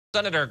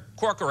Senator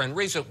Corker, in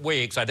recent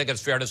weeks, I think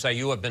it's fair to say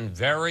you have been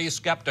very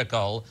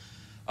skeptical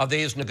of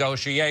these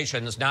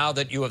negotiations. Now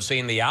that you have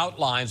seen the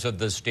outlines of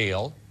this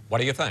deal, what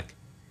do you think?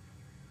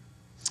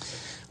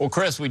 Well,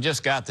 Chris, we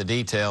just got the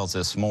details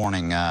this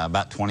morning,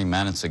 about 20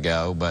 minutes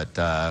ago. But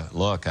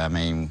look, I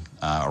mean,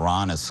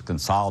 Iran has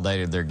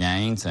consolidated their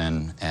gains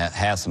and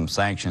has some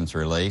sanctions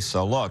released.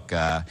 So look,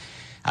 I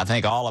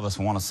think all of us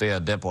want to see a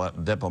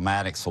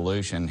diplomatic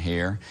solution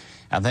here.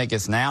 I think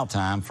it's now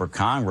time for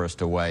Congress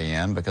to weigh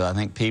in, because I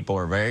think people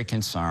are very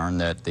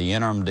concerned that the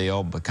interim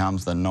deal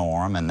becomes the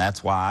norm, and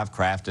that's why I've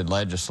crafted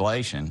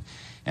legislation.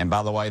 And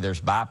by the way,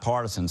 there's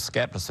bipartisan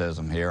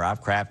skepticism here.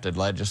 I've crafted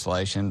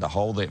legislation to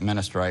hold the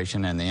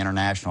administration and the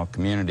international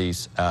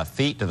community's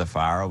feet to the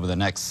fire over the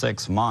next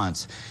 6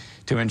 months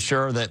to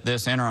ensure that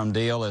this interim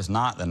deal is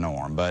not the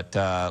norm. But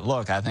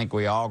look, I think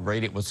we all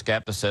greet it with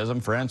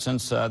skepticism. For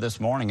instance, this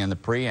morning in the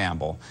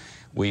preamble,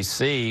 we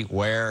see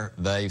where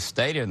they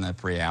stated in the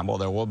preamble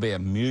there will be a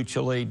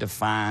mutually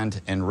defined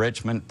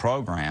enrichment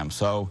program.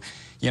 So,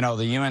 you know,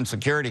 the UN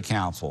Security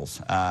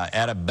Councils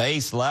at a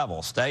base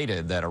level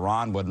stated that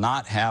Iran would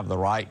not have the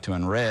right to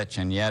enrich,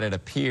 and yet it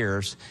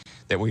appears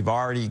that we've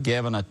already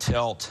given a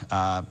tilt.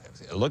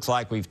 It looks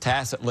like we've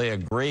tacitly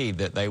agreed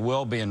that they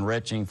will be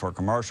enriching for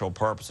commercial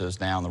purposes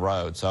down the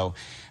road. So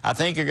I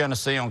think you're going to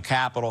see on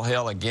Capitol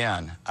Hill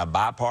again a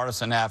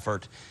bipartisan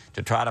effort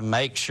to try to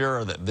make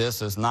sure that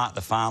this is not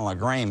the final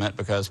agreement,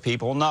 because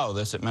people know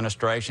this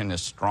administration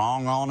is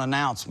strong on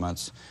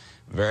announcements,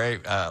 very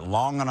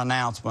long on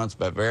announcements,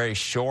 but very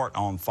short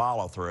on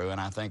follow-through,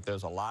 and I think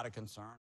there's a lot of concern.